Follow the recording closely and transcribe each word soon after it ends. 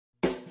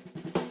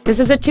This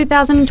is a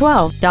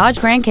 2012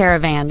 Dodge Grand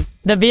Caravan,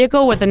 the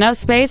vehicle with enough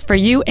space for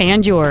you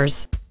and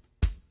yours.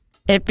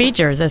 It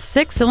features a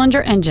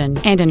 6-cylinder engine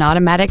and an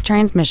automatic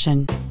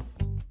transmission.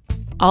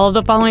 All of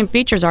the following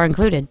features are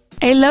included: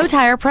 a low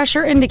tire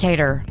pressure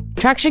indicator,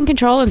 traction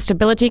control and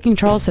stability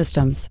control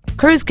systems,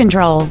 cruise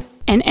control,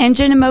 an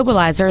engine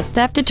immobilizer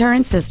theft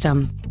deterrent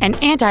system, an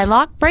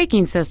anti-lock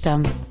braking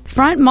system,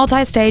 front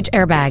multi-stage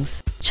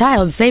airbags,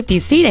 child safety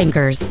seat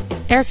anchors,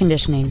 air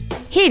conditioning,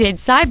 heated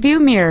side view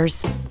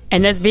mirrors,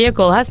 and this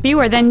vehicle has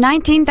fewer than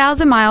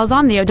 19,000 miles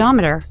on the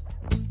odometer.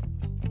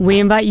 We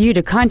invite you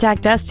to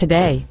contact us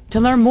today to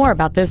learn more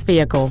about this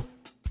vehicle.